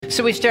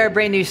So we start a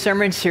brand new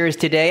sermon series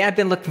today. I've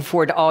been looking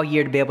forward to all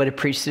year to be able to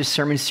preach this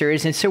sermon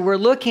series. And so we're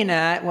looking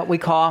at what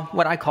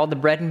I call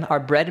our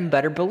bread and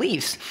butter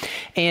beliefs.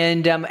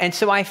 And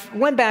so I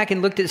went back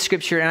and looked at the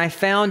scripture, and I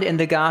found in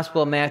the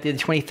Gospel of Matthew, the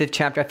 25th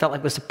chapter, I felt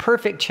like it was a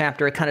perfect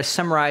chapter. It kind of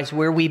summarized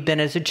where we've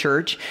been as a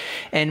church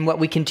and what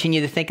we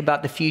continue to think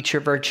about the future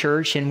of our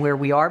church and where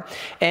we are.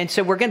 And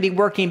so we're going to be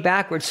working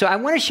backwards. So I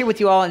want to share with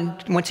you all,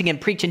 and once again,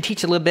 preach and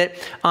teach a little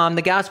bit on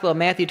the Gospel of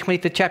Matthew,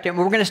 25th chapter. And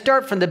we're going to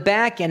start from the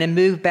back end and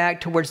move back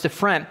towards the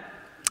front.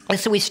 And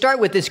so we start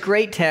with this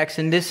great text,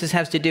 and this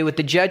has to do with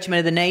the judgment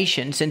of the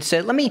nations. And so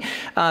let me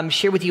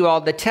share with you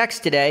all the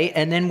text today,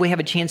 and then we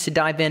have a chance to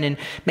dive in, and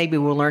maybe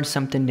we'll learn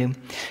something new.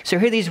 So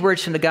hear these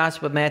words from the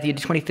Gospel of Matthew,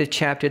 the 25th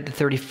chapter, the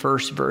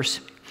 31st verse.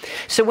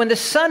 So when the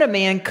Son of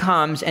Man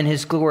comes in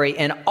his glory,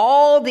 and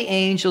all the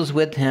angels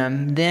with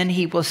him, then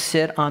he will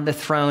sit on the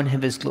throne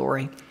of his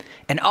glory.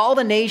 And all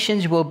the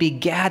nations will be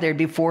gathered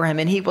before him,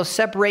 and he will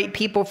separate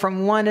people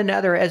from one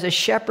another as a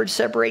shepherd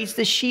separates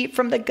the sheep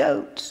from the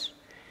goats.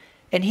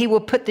 And he will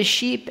put the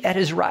sheep at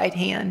his right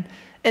hand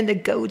and the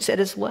goats at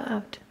his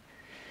left.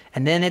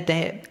 And then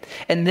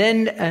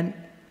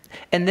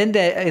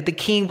the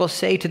king will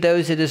say to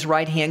those at his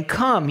right hand,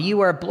 "Come, you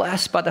are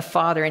blessed by the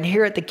Father,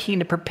 inherit the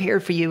kingdom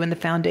prepared for you in the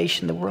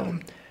foundation of the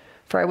world.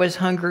 For I was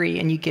hungry,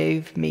 and you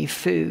gave me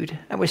food.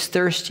 I was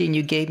thirsty, and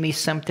you gave me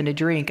something to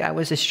drink. I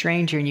was a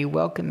stranger, and you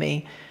welcomed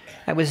me.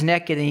 I was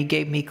naked, and you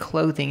gave me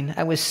clothing.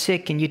 I was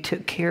sick, and you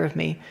took care of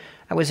me.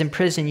 I was in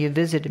prison, you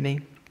visited me."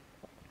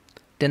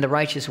 Then the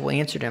righteous will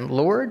answer him,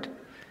 "Lord,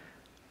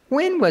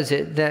 when was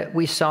it that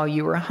we saw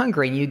you were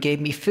hungry, and you gave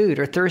me food,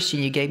 or thirsty,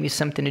 and you gave me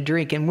something to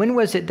drink? And when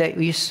was it that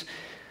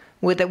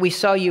we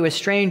saw you a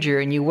stranger,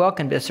 and you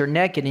welcomed us, or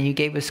naked, and you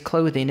gave us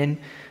clothing? And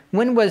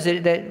when was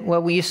it that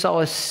we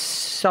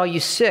saw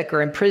you sick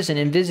or in prison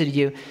and visited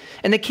you?"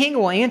 And the king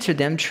will answer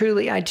them,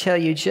 "Truly I tell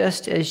you,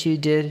 just as you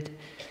did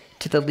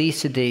to the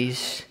least of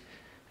these,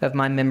 of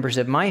my members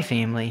of my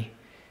family,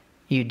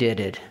 you did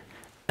it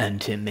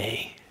unto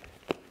me."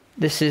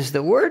 This is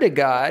the word of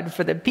God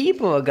for the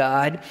people of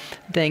God.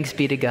 Thanks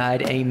be to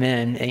God.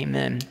 Amen.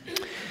 Amen.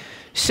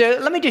 So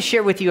let me just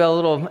share with you a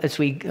little, as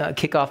we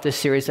kick off this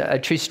series, a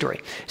true story.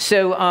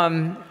 So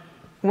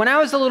when I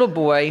was a little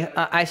boy,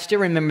 I still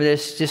remember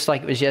this just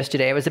like it was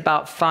yesterday. I was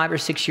about 5 or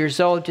 6 years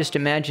old. Just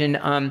imagine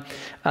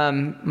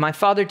my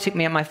father took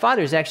me out. My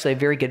father is actually a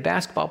very good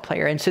basketball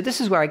player. And so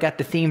this is where I got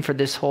the theme for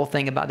this whole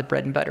thing about the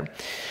bread and butter.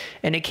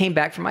 And it came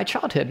back from my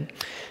childhood.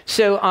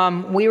 So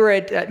we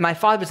were my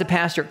father was a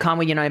pastor at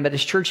Conway United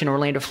Methodist Church in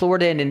Orlando,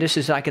 Florida. And this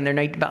is like in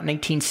about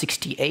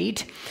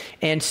 1968.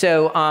 And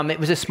so it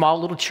was a small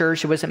little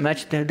church. There wasn't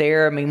much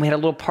there. I mean, we had a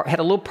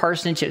little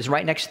parsonage. It was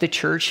right next to the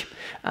church.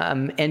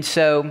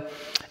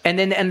 And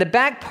then in the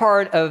back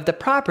part of the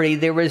property,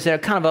 there was a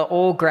kind of an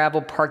old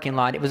gravel parking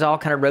lot. It was all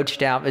kind of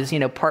roached out. It was,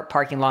 part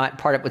parking lot,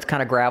 part of it was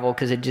kind of gravel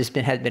because it just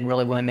had been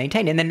really well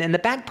maintained. And then in the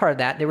back part of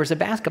that, there was a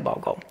basketball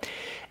goal.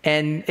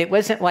 And it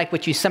wasn't like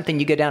something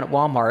you go down at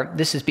Walmart.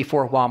 This is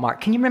before Walmart.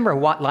 Can you remember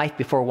life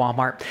before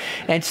Walmart?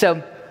 And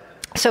so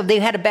we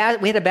had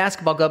a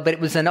basketball goal, but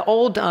it was an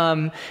old,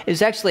 it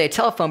was actually a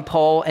telephone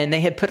pole, and they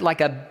had put like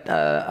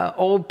a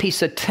old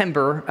piece of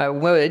timber,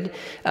 wood,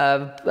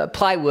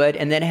 plywood,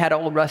 and then it had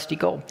an old rusty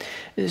goal.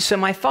 So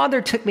my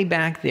father took me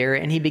back there,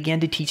 and he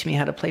began to teach me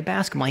how to play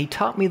basketball. He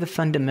taught me the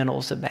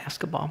fundamentals of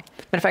basketball.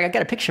 Matter of fact, I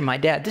got a picture of my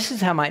dad. This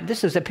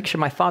is a picture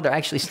of my father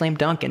actually slam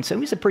dunking. So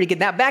he was a pretty good.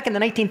 Now back in the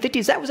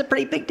 1950s, that was a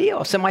pretty big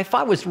deal. So my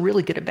father was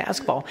really good at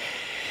basketball.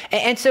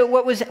 And so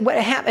what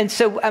happened?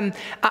 So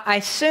I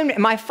assumed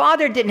my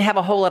father didn't have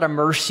a whole lot of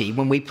mercy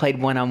when we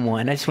played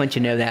one-on-one. I just want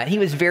you to know that. He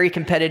was very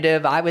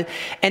competitive.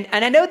 And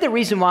I know the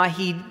reason why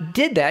he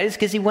did that is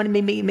because he wanted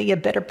me to be a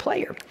better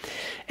player.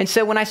 And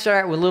so when I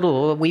started with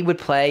little, we would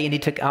play, and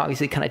he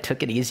obviously kind of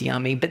took it easy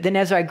on me. But then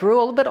as I grew a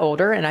little bit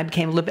older and I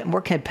became a little bit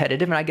more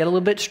competitive and I got a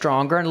little bit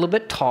stronger and a little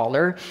bit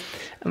taller,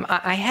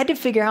 I had to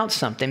figure out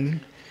something.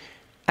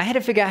 I had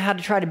to figure out how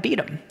to try to beat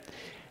him.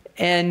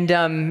 And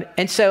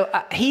so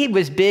he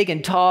was big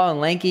and tall and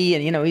lanky,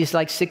 and he's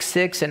like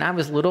 6'6", and I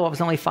was little. I was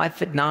only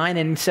 5'9",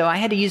 and so I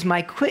had to use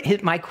my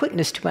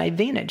quickness to my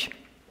advantage.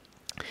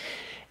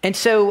 And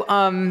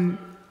so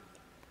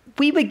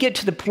we would get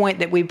to the point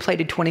that we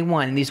played at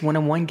 21 in these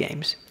one-on-one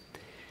games.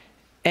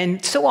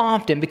 And so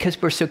often,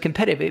 because we're so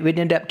competitive, it would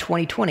end up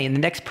 20-20, and the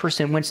next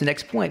person who wins the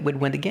next point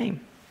would win the game.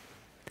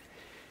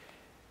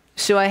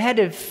 So I had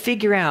to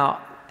figure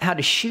out how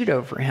to shoot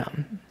over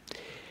him.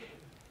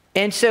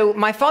 And so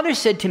my father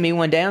said to me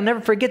one day, I'll never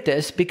forget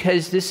this,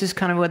 because this is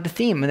kind of what the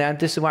theme, and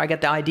this is where I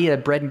got the idea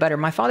of bread and butter.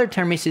 My father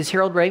turned to me and says,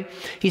 "Harold Ray,"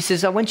 he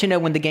says, "I want you to know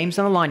when the game's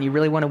on the line, you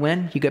really want to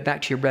win, you go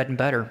back to your bread and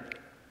butter."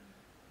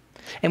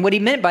 And what he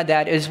meant by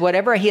that is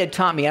whatever he had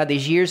taught me out of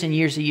these years and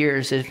years and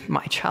years of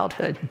my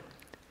childhood.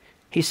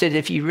 He said,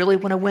 if you really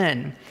want to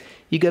win,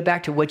 you go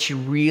back to what you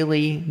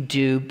really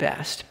do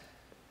best.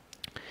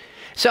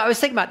 So I was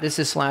thinking about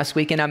this last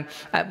week, and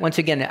once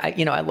again,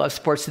 I love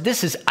sports.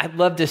 So I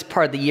love this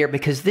part of the year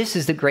because this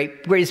is the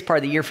greatest part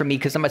of the year for me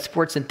because I'm a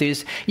sports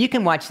enthusiast. You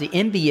can watch the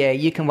NBA,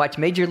 you can watch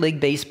Major League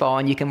Baseball,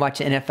 and you can watch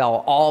the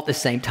NFL all at the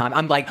same time.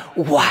 I'm like,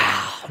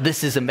 wow,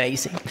 this is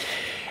amazing.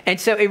 And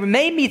so it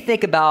made me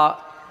think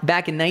about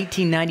back in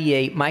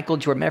 1998, Michael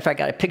Jordan. Matter of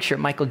fact, I got a picture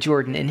of Michael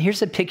Jordan, and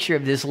here's a picture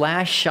of this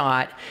last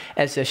shot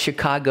as a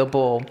Chicago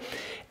Bull.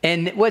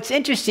 And what's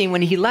interesting,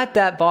 when he let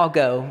that ball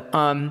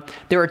go,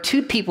 there were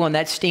two people in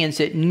that stands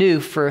that knew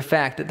for a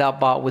fact that that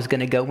ball was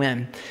going to go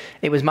in.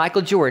 It was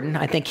Michael Jordan.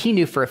 I think he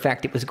knew for a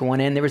fact it was going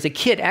in. There was a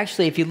kid,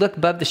 actually, if you look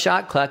above the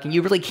shot clock, and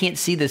you really can't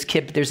see this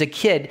kid, but there's a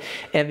kid,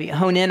 and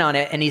hone in on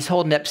it, and he's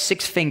holding up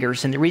 6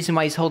 fingers. And the reason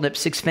why he's holding up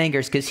 6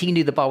 fingers, because he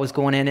knew the ball was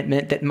going in. It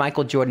meant that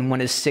Michael Jordan won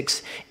his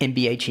 6th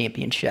NBA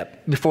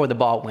championship before the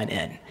ball went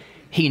in.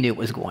 He knew it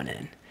was going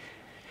in.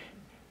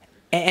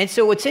 And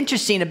so what's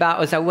interesting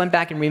about, as I went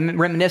back and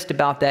reminisced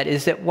about that,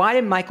 is that why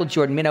did Michael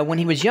Jordan, when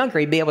he was younger,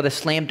 he'd be able to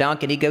slam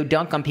dunk and he'd go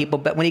dunk on people.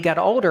 But when he got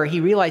older, he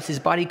realized his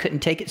body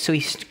couldn't take it. So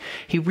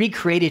he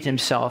recreated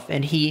himself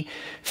and he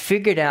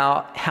figured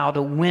out how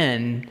to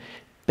win.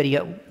 But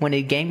when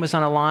the game was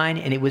on the line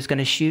and he was going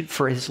to shoot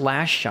for his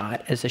last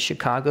shot as a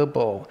Chicago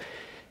Bull,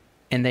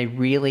 and they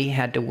really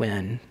had to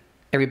win,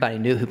 everybody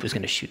knew who was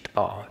going to shoot the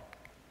ball.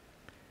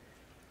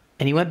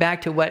 And he went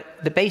back to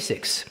the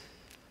basics.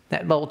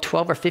 That little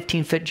 12 or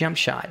 15-foot jump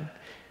shot,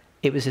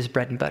 it was his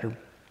bread and butter.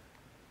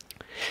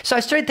 So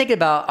I started thinking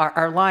about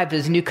our lives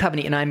as New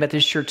Covenant United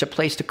Methodist Church, a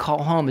place to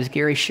call home, as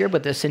Gary shared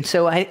with us. And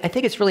so I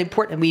think it's really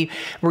important that we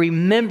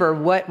remember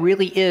what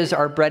really is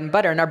our bread and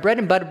butter. And our bread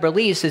and butter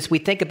beliefs, as we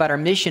think about our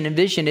mission and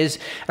vision, is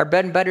our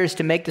bread and butter is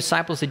to make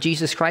disciples of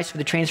Jesus Christ for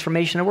the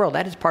transformation of the world.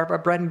 That is part of our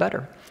bread and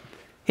butter.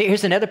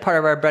 Here's another part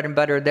of our bread and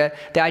butter,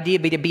 the idea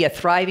to be a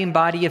thriving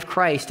body of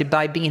Christ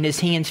by being his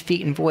hands,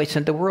 feet, and voice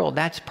in the world.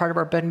 That's part of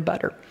our bread and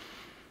butter.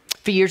 A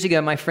few years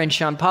ago, my friend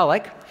Sean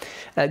Pollock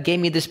gave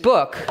me this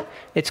book.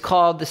 It's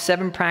called The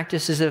 7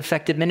 Practices of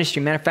Effective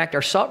Ministry. Matter of fact,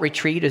 our SALT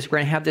retreat is we're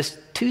going to have this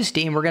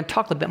Tuesday, and we're going to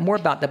talk a little bit more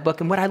about that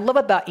book. And what I love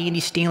about Andy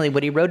Stanley,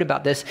 what he wrote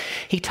about this,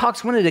 he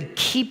talks one of the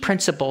key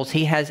principles.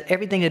 He has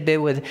everything to do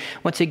with,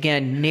 once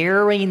again,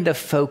 narrowing the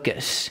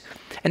focus.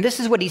 And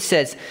this is what he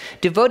says: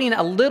 devoting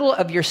a little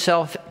of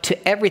yourself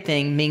to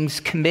everything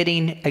means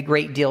committing a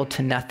great deal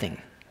to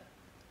nothing.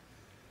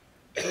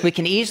 We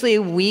can easily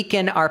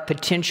weaken our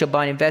potential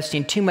by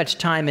investing too much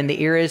time in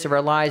the areas of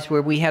our lives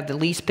where we have the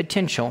least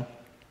potential.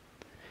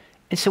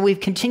 And so we've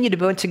continued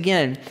to, once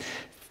again,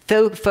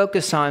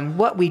 focus on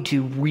what we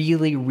do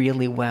really,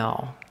 really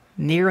well,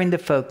 narrowing the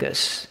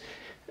focus.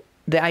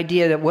 The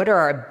idea that what are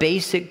our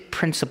basic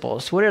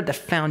principles? What are the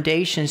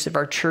foundations of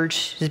our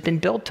church has been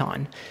built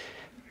on?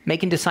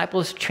 Making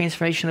disciples,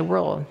 transformation of the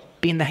world,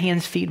 being the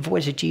hands, feet,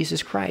 voice of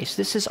Jesus Christ.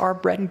 This is our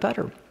bread and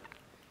butter.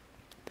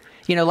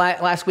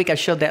 Last week I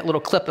showed that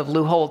little clip of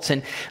Lou Holtz,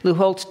 and Lou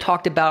Holtz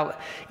talked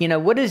about,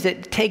 what does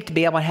it take to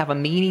be able to have a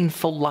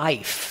meaningful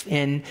life?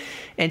 And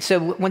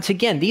so once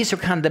again, these are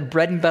kind of the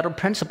bread and butter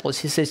principles.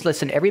 He says,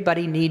 listen,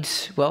 everybody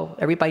needs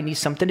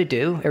something to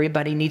do.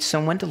 Everybody needs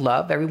someone to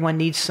love. Everyone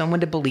needs someone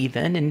to believe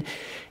in. And,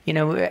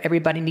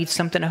 everybody needs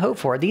something to hope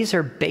for. These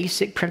are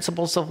basic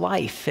principles of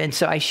life. And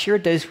so I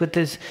shared those with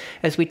us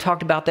as we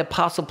talked about the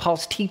Apostle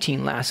Paul's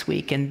teaching last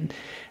week. And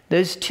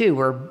those two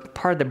were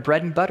part of the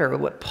bread and butter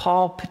of what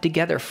Paul put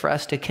together for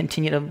us to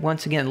continue to,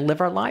 once again,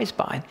 live our lives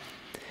by.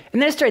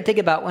 And then I started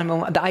thinking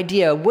about the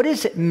idea, what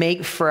does it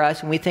make for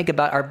us when we think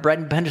about our bread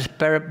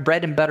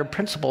and butter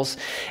principles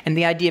and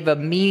the idea of a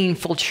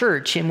meaningful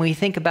church? And when we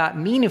think about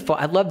meaningful,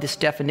 I love this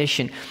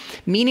definition.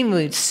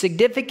 Meaningful,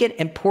 significant,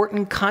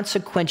 important,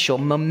 consequential,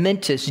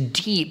 momentous,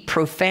 deep,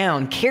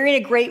 profound, carrying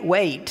a great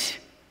weight.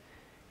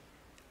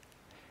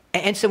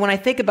 And so when I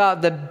think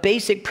about the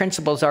basic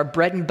principles, our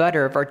bread and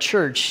butter of our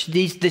church,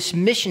 this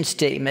mission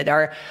statement,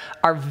 our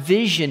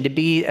vision to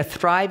be a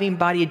thriving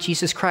body of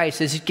Jesus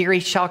Christ, as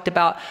Gary talked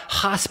about,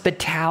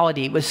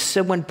 hospitality was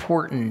so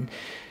important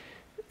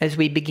as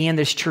we began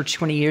this church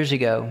 20 years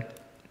ago.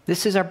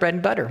 This is our bread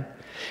and butter.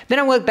 Then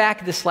I went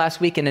back this last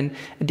weekend and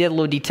did a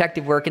little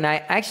detective work, and I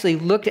actually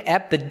looked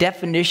at the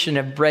definition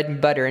of bread and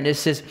butter, and it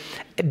says,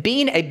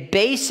 being a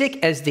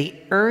basic as the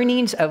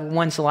earnings of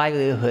one's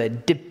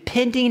livelihood,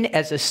 depending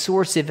as a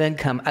source of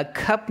income,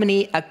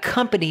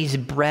 accompanies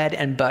bread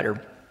and butter.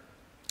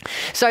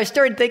 So I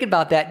started thinking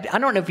about that. I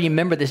don't know if you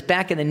remember this,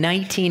 back in the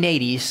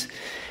 1980s,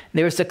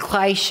 there was the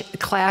Clash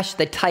of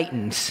the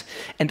Titans,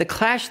 and the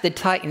Clash of the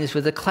Titans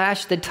was the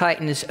Clash of the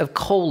Titans of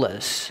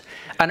colas.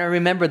 I don't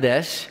remember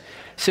this.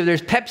 So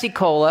there's Pepsi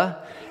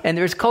Cola and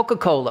there's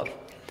Coca-Cola.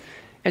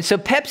 And so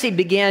Pepsi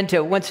began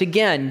to, once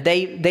again,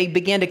 they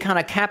began to kind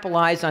of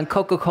capitalize on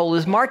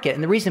Coca-Cola's market.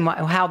 And the reason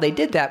how they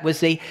did that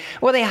was they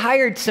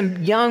hired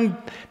some young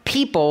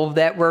people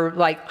that were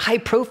like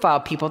high-profile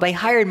people. They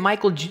hired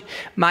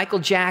Michael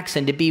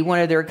Jackson to be one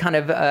of their kind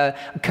of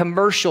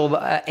commercial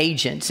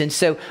agents. And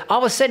so all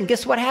of a sudden,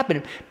 guess what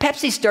happened?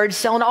 Pepsi started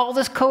selling all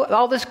this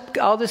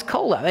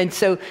cola. And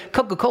so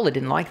Coca-Cola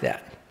didn't like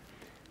that.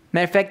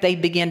 Matter of fact, they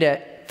began to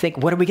think,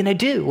 what are we going to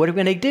do? What are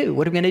we going to do?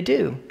 What are we going to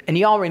do? And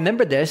you all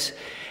remember this.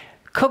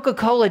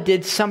 Coca-Cola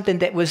did something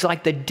that was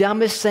like the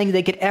dumbest thing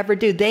they could ever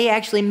do. They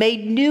actually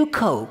made new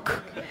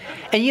Coke.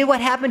 And you know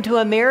what happened to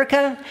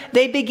America?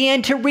 They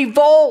began to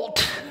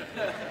revolt.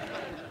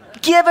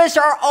 Give us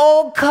our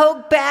old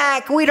Coke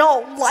back. We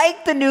don't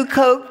like the new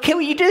Coke.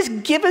 Can you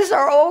just give us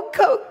our old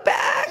Coke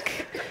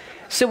back?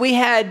 So we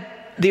had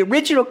the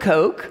original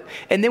Coke,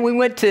 and then we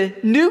went to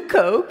new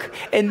Coke,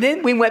 and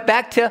then we went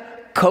back to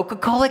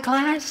Coca-Cola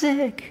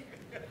Classic,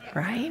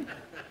 right?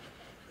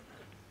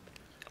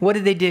 What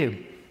did they do?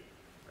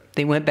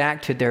 They went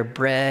back to their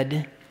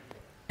bread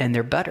and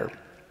their butter.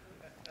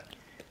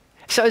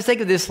 So I was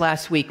thinking of this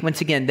last week,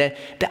 once again, the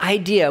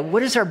idea,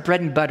 what is our bread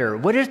and butter?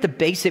 What are the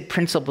basic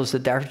principles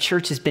that our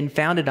church has been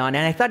founded on?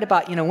 And I thought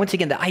about, once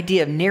again, the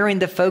idea of narrowing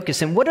the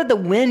focus and what are the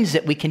wins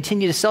that we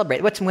continue to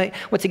celebrate? Once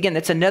again,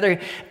 that's another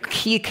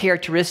key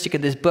characteristic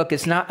of this book.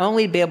 It's not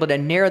only to be able to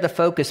narrow the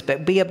focus,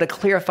 but be able to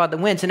clarify the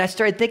wins. And I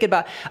started thinking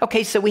about,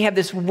 okay, so we have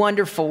this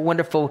wonderful,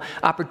 wonderful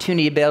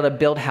opportunity to be able to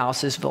build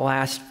houses for the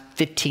last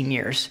 15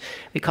 years.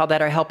 We call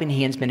that our Helping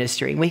Hands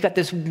ministry. We've got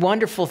this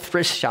wonderful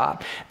thrift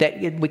shop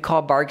that we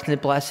call Bargains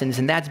and Blessings,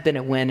 and that's been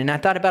a win. And I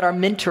thought about our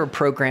mentor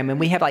program,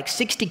 and we have like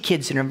 60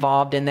 kids that are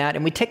involved in that,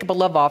 and we take up a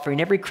love offering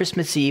every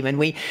Christmas Eve, and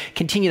we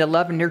continue to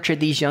love and nurture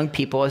these young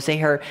people as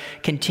they are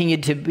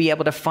continued to be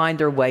able to find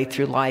their way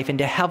through life and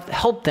to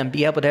help them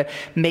be able to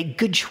make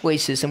good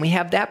choices. And we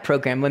have that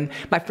program. When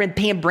my friend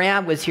Pam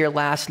Brown was here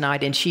last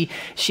night, and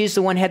she's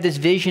the one who had this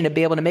vision to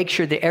be able to make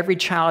sure that every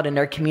child in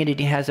our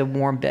community has a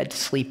warm bed to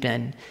sleep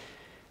in.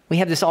 We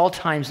have this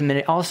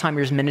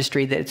Alzheimer's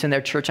ministry that's in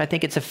their church. I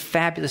think it's a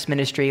fabulous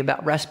ministry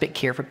about respite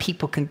care for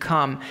people can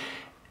come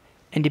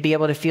and to be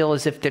able to feel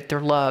as if that they're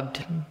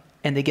loved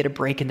and they get a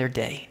break in their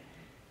day.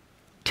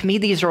 To me,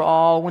 these are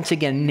all, once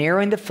again,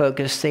 narrowing the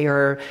focus. They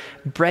are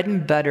the bread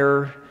and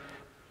butter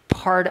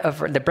part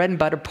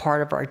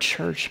of our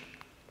church.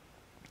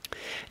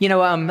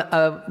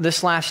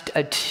 This last,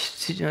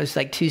 it's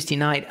like Tuesday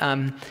night,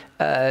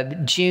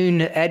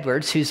 June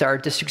Edwards, who's our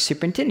district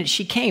superintendent,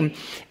 she came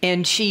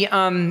and she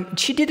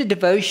did a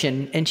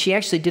devotion, and she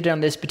actually did it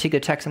on this particular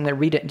text. I'm going to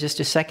read it in just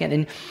a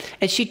second.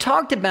 And she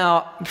talked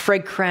about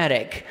Fred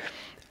Craddock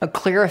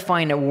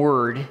clarifying a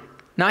word.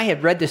 Now, I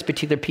had read this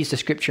particular piece of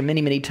scripture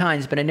many, many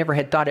times, but I never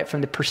had thought it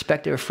from the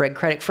perspective of Fred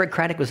Craddock. Fred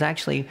Craddock was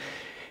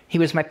he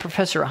was my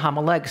professor at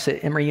homiletics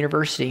at Emory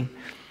University.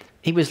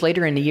 He was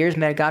later in the years,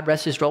 may God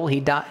rest his soul. He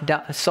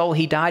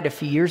died a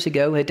few years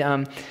ago.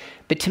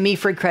 But to me,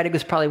 Fred Craddock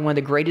was probably one of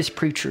the greatest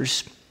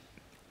preachers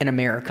in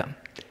America.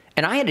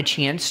 And I had a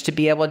chance to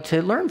be able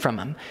to learn from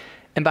him.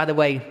 And by the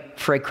way,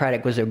 Fred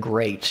Craddock was a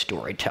great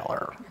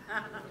storyteller.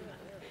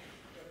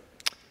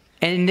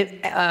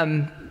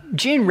 And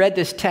June read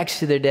this text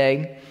the other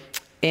day,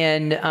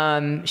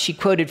 and she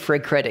quoted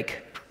Fred Craddock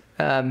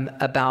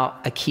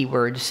about a key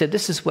word. So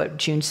this is what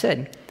June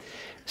said.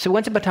 So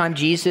once upon a time,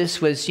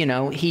 Jesus was,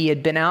 he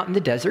had been out in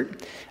the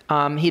desert.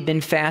 He had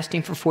been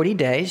fasting for 40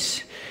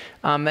 days.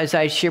 As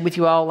I shared with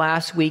you all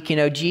last week,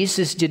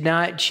 Jesus did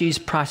not choose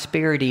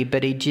prosperity,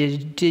 but he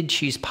did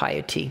choose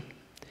piety.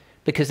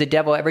 Because the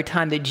devil, every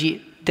time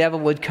the devil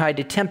would try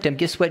to tempt him,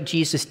 guess what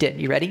Jesus did?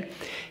 You ready?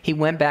 He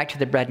went back to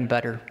the bread and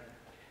butter.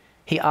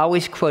 He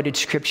always quoted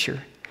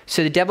scripture.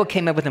 So the devil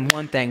came up with him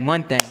one thing,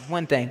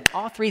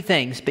 all three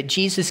things. But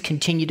Jesus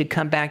continued to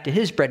come back to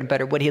his bread and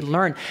butter, what he had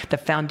learned, the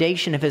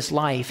foundation of his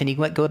life. And he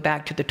went go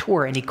back to the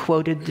Torah, and he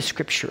quoted the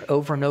scripture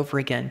over and over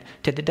again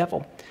to the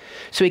devil.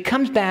 So he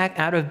comes back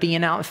out of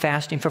being out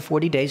fasting for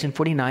 40 days and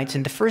 40 nights.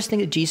 And the first thing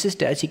that Jesus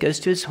does, he goes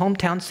to his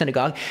hometown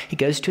synagogue. He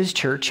goes to his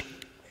church.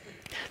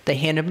 They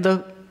hand him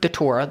the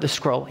Torah, the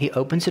scroll. He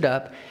opens it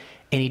up,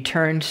 and he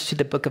turns to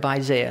the book of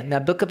Isaiah. Now,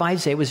 the book of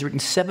Isaiah was written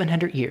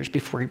 700 years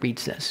before he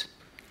reads this.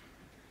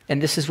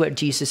 And this is what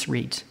Jesus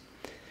reads.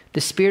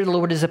 The Spirit of the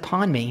Lord is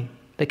upon me,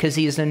 because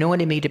he has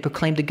anointed me to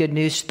proclaim the good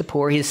news to the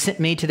poor. He has sent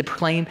me to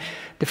proclaim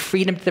the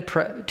freedom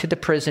to the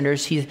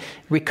prisoners,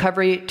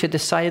 recovery to the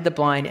sight of the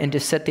blind, and to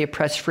set the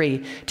oppressed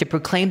free, to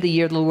proclaim the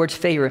year of the Lord's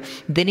favor.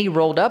 Then he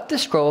rolled up the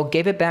scroll,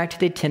 gave it back to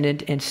the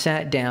attendant, and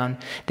sat down.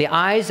 The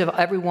eyes of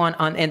everyone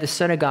in the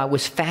synagogue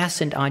was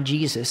fastened on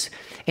Jesus,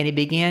 and he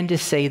began to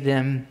say to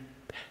them,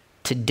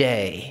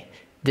 "Today,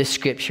 this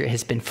scripture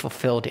has been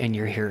fulfilled in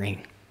your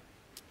hearing."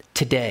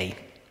 Today.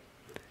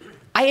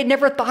 I had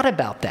never thought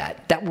about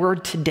that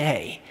word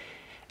today.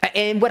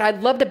 And what I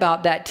loved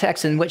about that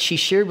text and what she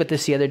shared with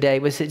us the other day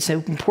was it's so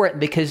important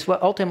because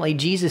what ultimately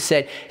Jesus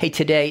said, hey,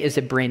 today is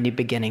a brand new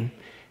beginning.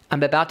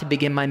 I'm about to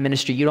begin my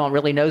ministry. You don't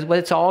really know what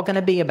it's all going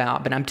to be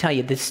about, but I'm telling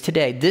you, this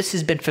today. This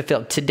has been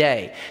fulfilled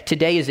today.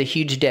 Today is a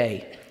huge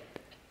day.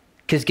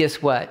 Because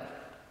guess what?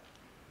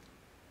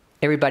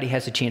 Everybody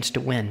has a chance to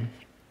win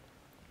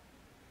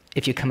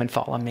if you come and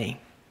follow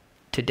me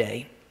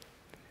today.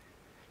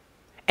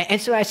 And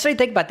so I started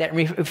thinking about that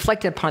and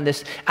reflected upon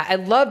this. I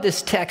love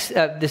this text,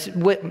 this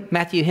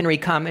Matthew Henry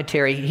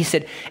commentary. He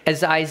said,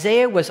 as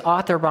Isaiah was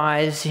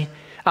authorizing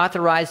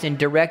Authorized and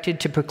directed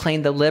to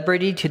proclaim the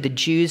liberty to the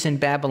Jews in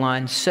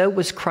Babylon, so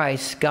was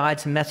Christ,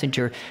 God's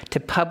messenger, to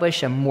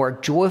publish a more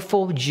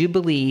joyful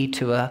jubilee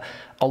to a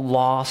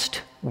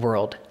lost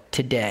world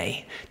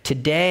today.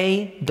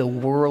 Today, the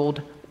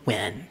world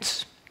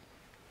wins.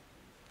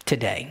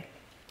 Today.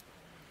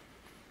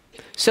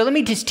 So let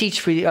me just teach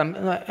for you.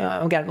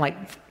 I've got like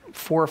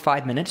 4 or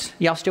 5 minutes.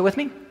 Y'all still with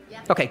me? Yeah.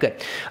 Okay, good.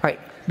 All right,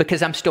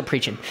 because I'm still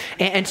preaching.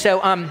 And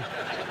so...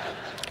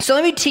 So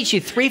let me teach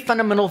you 3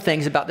 fundamental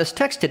things about this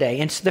text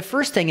today. And so the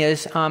first thing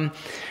is,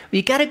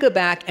 we got to go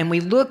back and we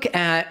look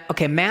at,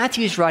 okay,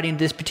 Matthew's writing to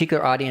this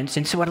particular audience.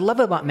 And so what I love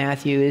about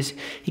Matthew is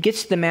he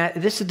gets to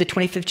this is the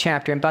 25th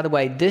chapter. And by the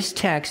way, this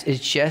text is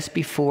just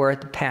before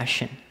the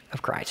Passion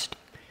of Christ.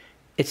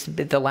 It's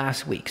the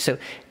last week. So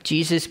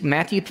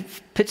Matthew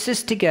puts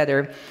this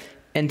together,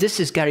 and this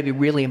has got to be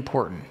really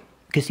important.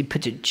 Because he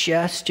puts it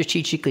just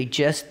strategically,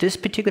 just this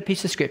particular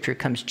piece of scripture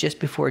comes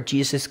just before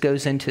Jesus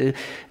rides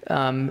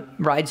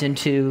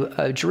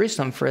into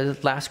Jerusalem for the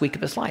last week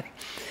of his life.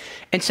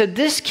 And so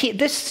this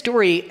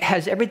story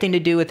has everything to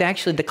do with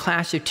actually the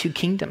clash of 2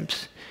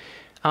 kingdoms.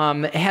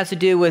 It has to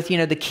do with,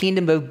 the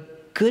kingdom of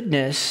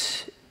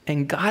goodness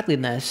and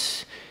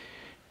godliness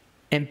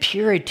and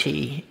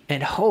purity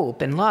and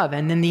hope and love.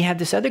 And then you have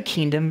this other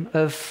kingdom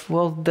of,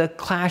 the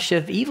clash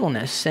of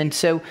evilness. And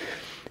so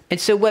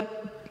what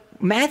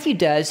Matthew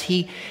does,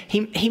 he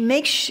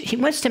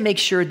wants to make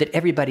sure that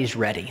everybody's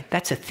ready.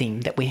 That's a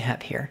theme that we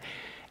have here.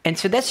 And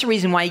so that's the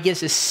reason why he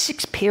gives us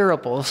 6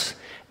 parables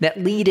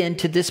that lead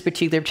into this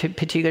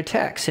particular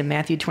text in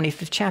Matthew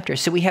 25th chapter.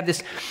 So we have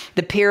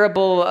the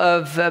parable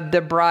of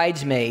the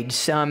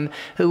bridesmaids,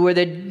 who were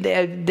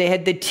they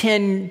had the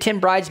 10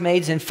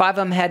 bridesmaids, and 5 of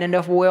them had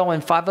enough oil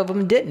and 5 of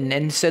them didn't.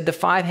 And so the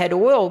 5 had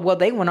oil. Well,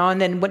 they went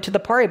on and went to the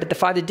party, but the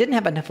 5 that didn't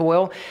have enough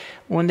oil,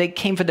 when they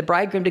came for the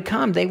bridegroom to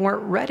come, they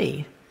weren't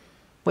ready.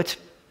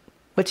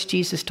 What's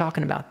Jesus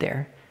talking about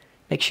there?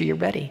 Make sure you're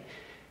ready.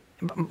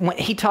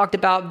 He talked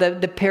about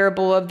the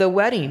parable of the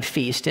wedding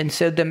feast. And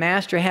so the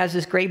master has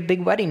this great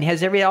big wedding,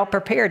 has everything all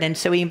prepared. And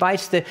so he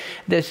invites the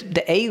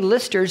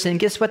A-listers, and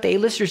guess what? The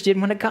A-listers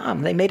didn't want to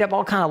come. They made up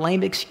all kind of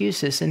lame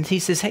excuses. And he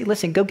says, hey,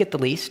 listen, go get the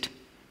least.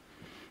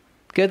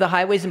 Go to the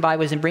highways and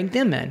byways and bring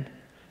them in.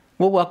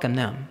 We'll welcome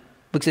them.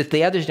 Because if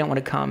the others don't want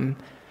to come,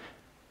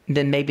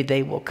 then maybe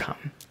they will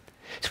come.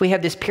 So we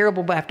have this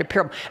parable after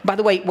parable. By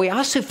the way, we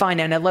also find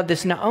out, and I love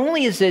this, not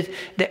only is it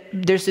that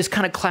there's this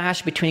kind of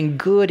clash between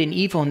good and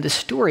evil in this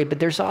story,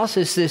 but there's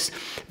also this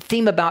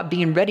theme about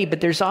being ready,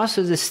 but there's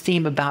also this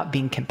theme about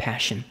being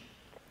compassionate.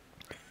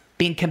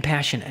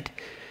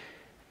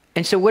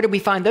 And so where do we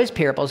find those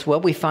parables? Well,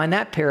 we find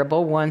that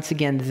parable, once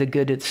again, the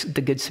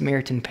Good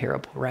Samaritan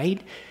parable,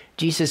 right?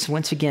 Jesus,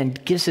 once again,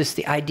 gives us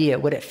the idea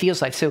of what it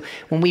feels like. So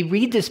when we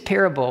read this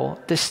parable,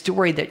 the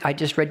story that I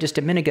just read just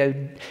a minute ago,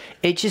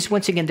 it just,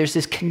 once again, there's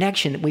this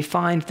connection that we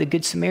find the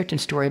Good Samaritan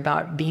story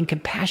about being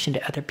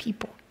compassionate to other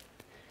people.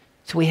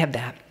 So we have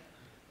that.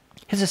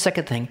 Here's the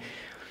second thing.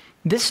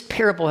 This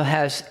parable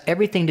has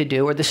everything to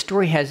do, or the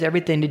story has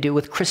everything to do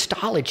with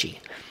Christology.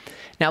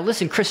 Now,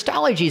 listen,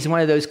 Christology is one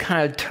of those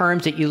kind of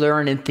terms that you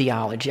learn in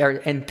theology or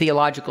in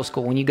theological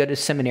school when you go to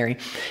seminary.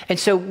 And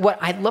so what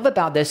I love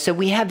about this, so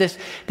we have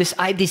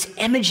these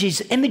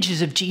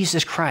images of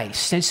Jesus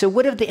Christ. And so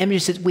what are the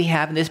images that we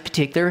have in this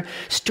particular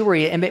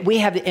story? And we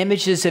have the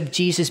images of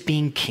Jesus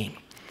being king.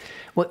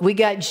 We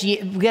got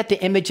the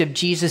image of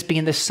Jesus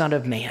being the Son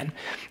of Man.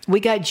 We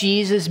got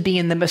Jesus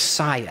being the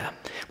Messiah.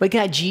 We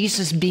got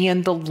Jesus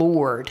being the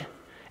Lord.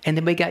 And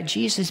then we got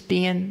Jesus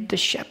being the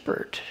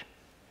shepherd.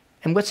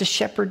 And what's a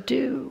shepherd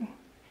do?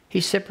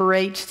 He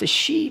separates the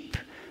sheep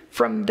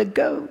from the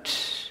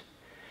goats.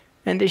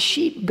 And the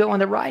sheep go on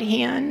the right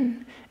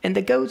hand, and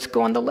the goats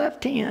go on the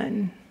left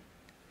hand.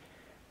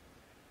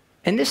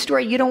 In this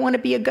story, you don't want to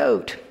be a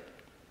goat.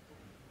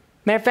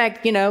 Matter of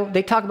fact,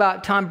 they talk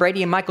about Tom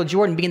Brady and Michael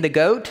Jordan being the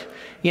GOAT,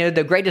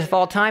 the greatest of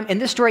all time. In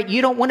this story,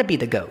 you don't want to be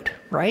the GOAT,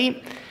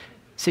 right?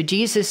 So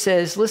Jesus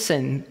says,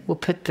 listen, we'll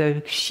put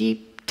the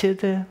sheep to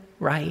the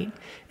right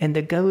and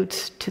the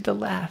goats to the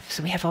left.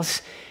 So we have all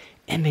this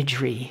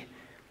imagery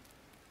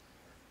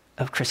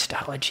of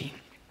Christology.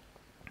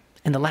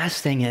 And the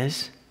last thing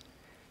is,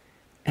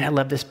 and I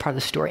love this part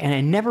of the story, and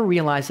I never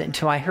realized it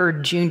until I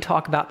heard June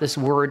talk about this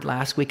word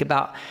last week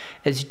about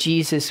as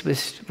Jesus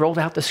rolled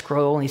out the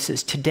scroll and he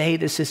says, today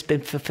this has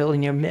been fulfilled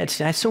in your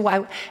midst. And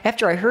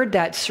after I heard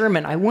that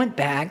sermon, I went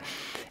back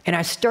and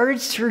I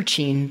started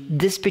searching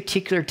this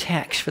particular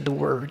text for the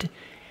word.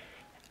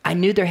 I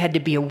knew there had to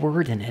be a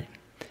word in it.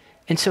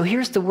 And so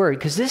here's the word,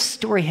 because this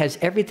story has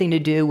everything to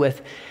do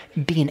with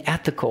being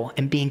ethical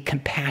and being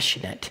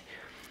compassionate.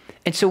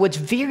 And so what's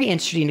very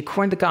interesting,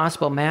 according to the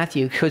Gospel of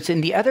Matthew, because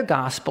in the other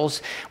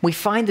Gospels, we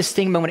find this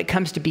thing when it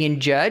comes to being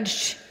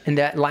judged, in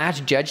that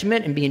last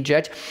judgment and being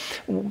judged,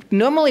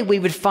 normally we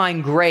would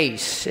find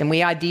grace and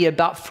the idea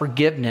about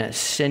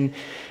forgiveness.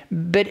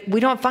 But we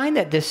don't find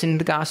this in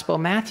the Gospel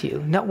of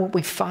Matthew. Not what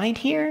we find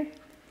here.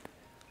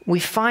 We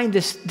find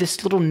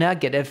this little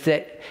nugget of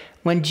that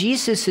when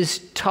Jesus is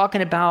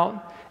talking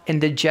about in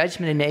the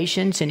judgment of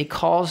nations, and he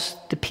calls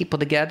the people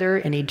together,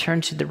 and he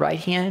turns to the right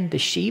hand, the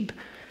sheep,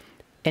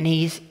 and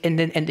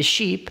the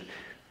sheep,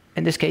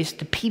 in this case,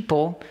 the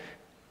people,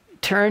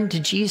 turn to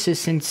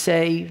Jesus and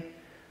say,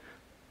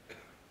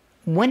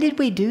 when did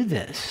we do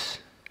this?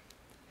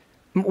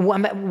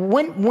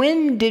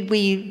 When did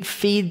we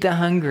feed the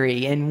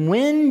hungry? And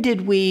when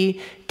did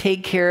we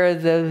take care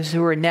of those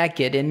who are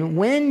naked? And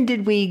when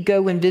did we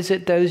go and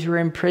visit those who are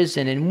in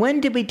prison? And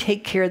when did we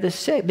take care of the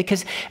sick?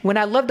 Because when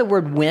I love the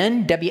word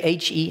when,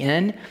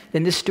 W-H-E-N,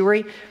 in this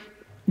story,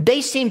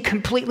 they seem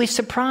completely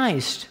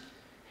surprised.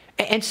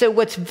 And so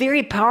what's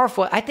very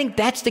powerful, I think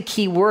that's the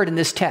key word in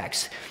this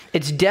text.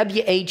 It's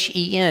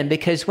W-H-E-N,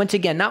 because once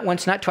again, not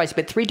once, not twice,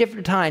 but 3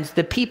 different times,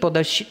 the people,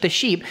 the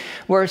sheep,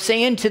 were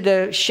saying to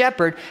the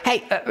shepherd, hey,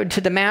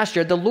 to the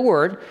master, the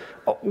Lord,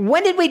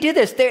 when did we do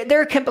this?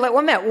 They're like,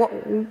 one minute,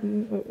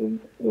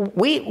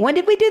 when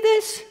did we do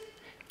this?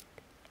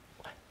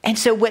 And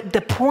so what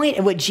the point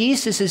of what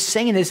Jesus is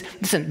saying is,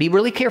 listen, be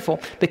really careful,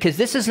 because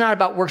this is not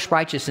about works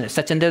righteousness.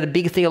 That's another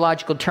big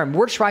theological term.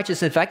 Works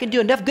righteousness, if I can do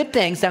enough good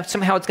things, that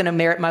somehow it's going to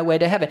merit my way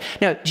to heaven.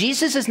 No,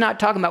 Jesus is not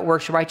talking about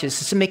works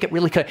righteousness, to make it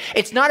really clear.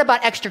 It's not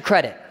about extra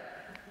credit.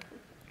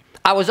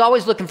 I was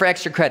always looking for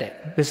extra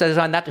credit, because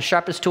I'm not the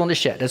sharpest tool in the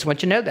shed. I just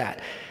want you to know that.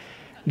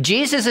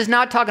 Jesus is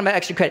not talking about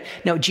extra credit.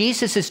 No,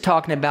 Jesus is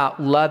talking about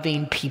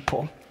loving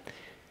people.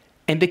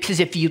 And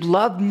because if you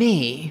love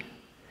me,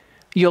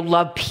 you'll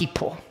love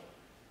people.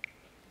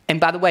 And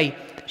by the way,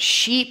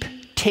 sheep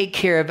take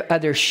care of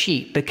other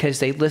sheep because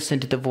they listen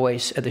to the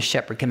voice of the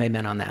shepherd. Can I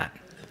amen on that?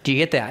 Do you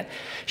get that?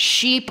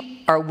 Sheep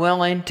are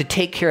willing to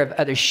take care of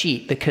other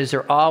sheep because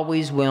they're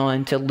always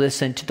willing to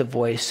listen to the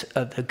voice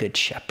of the good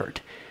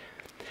shepherd.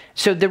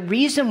 So the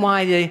reason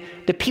why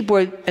the people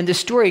in the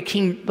story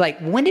came like,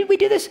 when did we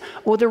do this?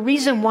 Well, the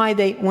reason why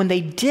when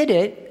they did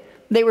it,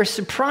 they were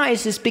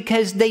surprised is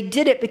because they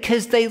did it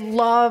because they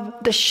love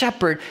the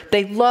shepherd.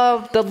 They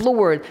love the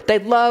Lord. They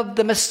love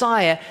the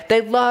Messiah.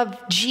 They love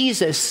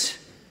Jesus.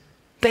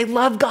 They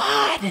love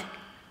God.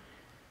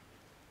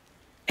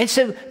 And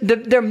so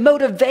their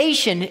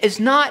motivation is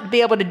not to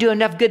be able to do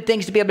enough good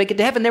things to be able to get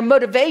to heaven. Their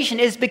motivation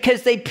is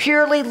because they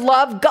purely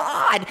love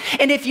God.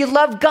 And if you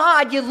love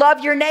God, you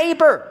love your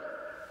neighbor.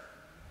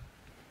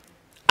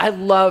 I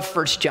love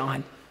 1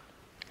 John.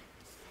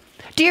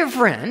 Dear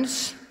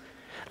friends,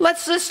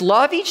 let's just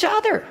love each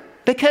other,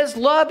 because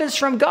love is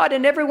from God,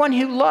 and everyone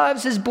who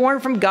loves is born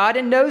from God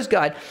and knows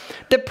God.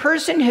 The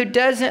person who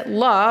doesn't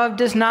love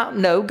does not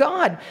know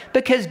God,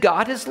 because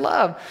God is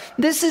love.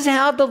 This is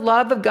how the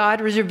love of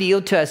God was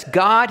revealed to us.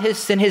 God has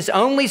sent his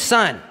only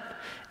Son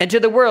into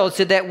the world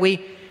so that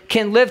we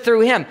can live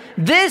through him.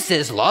 This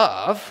is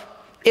love.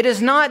 It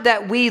is not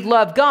that we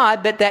love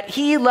God, but that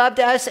he loved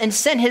us and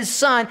sent his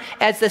Son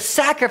as the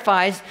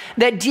sacrifice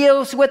that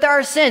deals with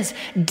our sins.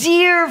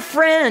 Dear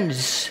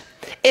friends,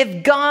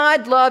 if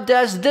God loved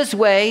us this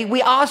way,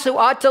 we also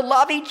ought to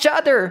love each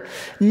other.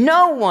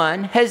 No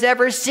one has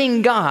ever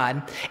seen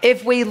God.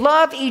 If we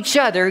love each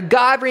other,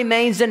 God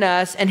remains in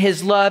us and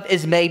his love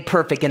is made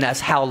perfect in us.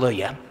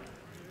 Hallelujah.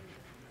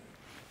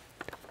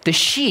 The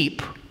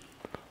sheep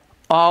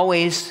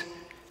always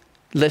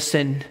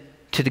listen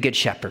to the good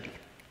shepherd.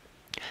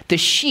 The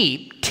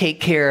sheep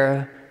take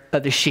care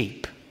of the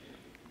sheep.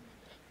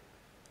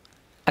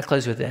 I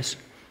close with this.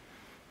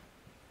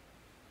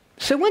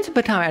 So once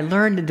upon a time, I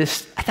learned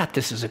this. I thought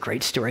this was a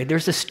great story.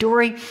 There's a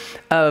story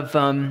of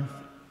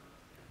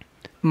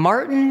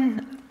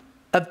Martin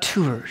of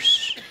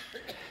Tours.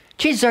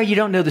 Chances are you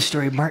don't know the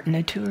story of Martin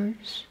of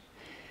Tours.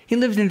 He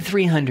lived in the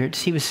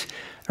 300s. He was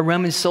a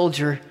Roman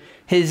soldier.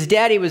 His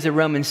daddy was a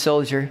Roman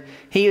soldier.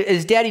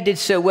 His daddy did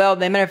so well.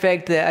 As a matter of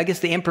fact, I guess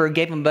the emperor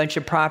gave him a bunch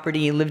of property.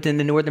 He lived in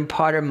the northern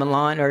part of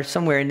Milan or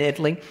somewhere in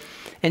Italy.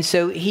 And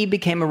so he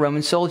became a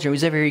Roman soldier. He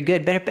was very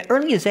good. But at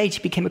early his age,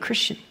 he became a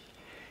Christian.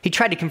 He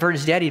tried to convert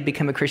his daddy to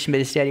become a Christian, but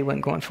his daddy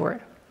wasn't going for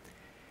it.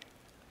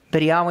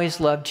 But he always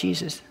loved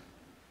Jesus,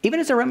 even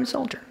as a Roman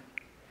soldier.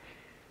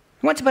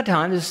 Once upon a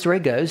time, as the story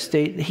goes,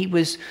 he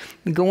was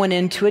going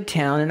into a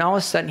town, and all of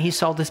a sudden he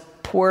saw this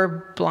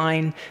poor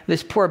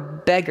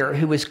beggar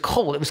who was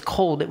cold. It was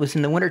cold. It was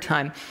in the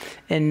wintertime,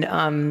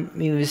 and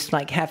he was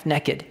like half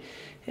naked.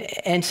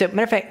 And so,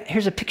 matter of fact,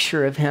 here's a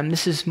picture of him.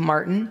 This is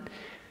Martin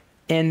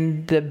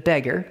and the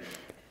beggar.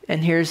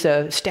 And here's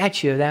a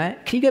statue of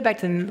that. Can you go back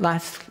to the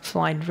last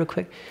slide real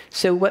quick?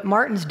 So what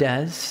Martin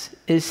does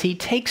is he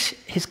takes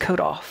his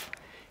coat off,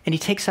 and he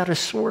takes out a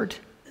sword,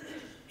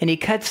 and he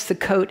cuts the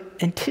coat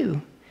in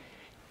two,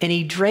 and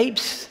he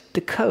drapes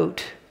the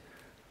coat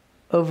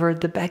over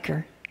the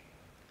beggar.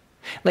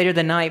 Later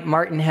that night,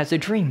 Martin has a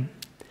dream.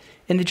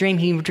 In the dream,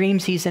 he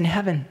dreams he's in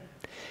heaven.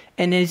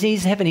 And as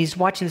he's in heaven, he's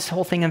watching this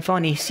whole thing unfold,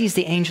 and he sees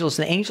the angels,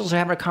 and the angels are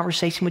having a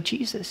conversation with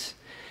Jesus.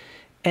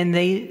 And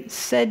they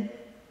said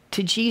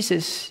to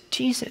Jesus,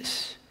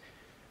 Jesus,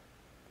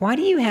 why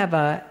do you have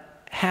a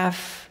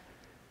half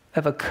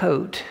of a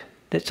coat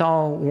that's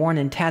all worn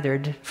and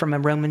tattered from a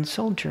Roman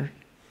soldier?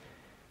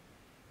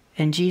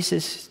 And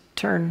Jesus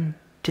turned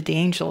to the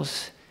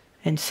angels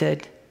and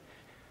said,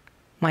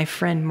 my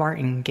friend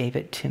Martin gave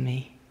it to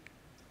me.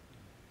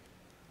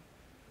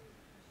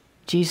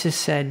 Jesus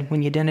said,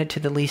 when you done it to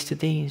the least of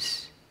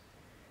these,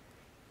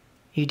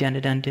 you done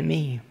it unto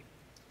me.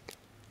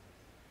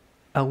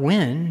 A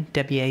win,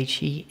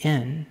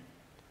 W-H-E-N,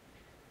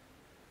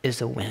 is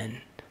a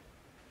win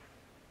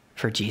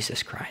for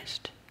Jesus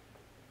Christ.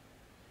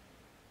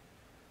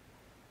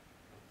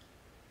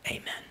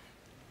 Amen.